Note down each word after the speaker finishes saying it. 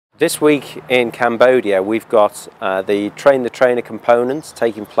This week in Cambodia we've got the Train the Trainer components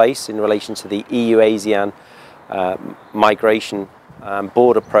taking place in relation to the EU-ASEAN migration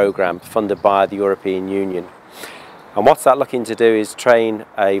border programme funded by the European Union. And what's that looking to do is train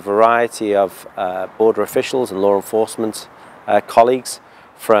a variety of border officials and law enforcement colleagues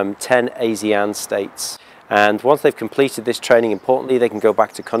from 10 ASEAN states. And once they've completed this training, importantly, they can go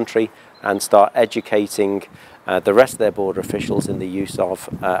back to country and start educating the rest of their border officials in the use of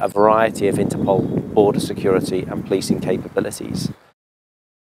a variety of Interpol border security and policing capabilities.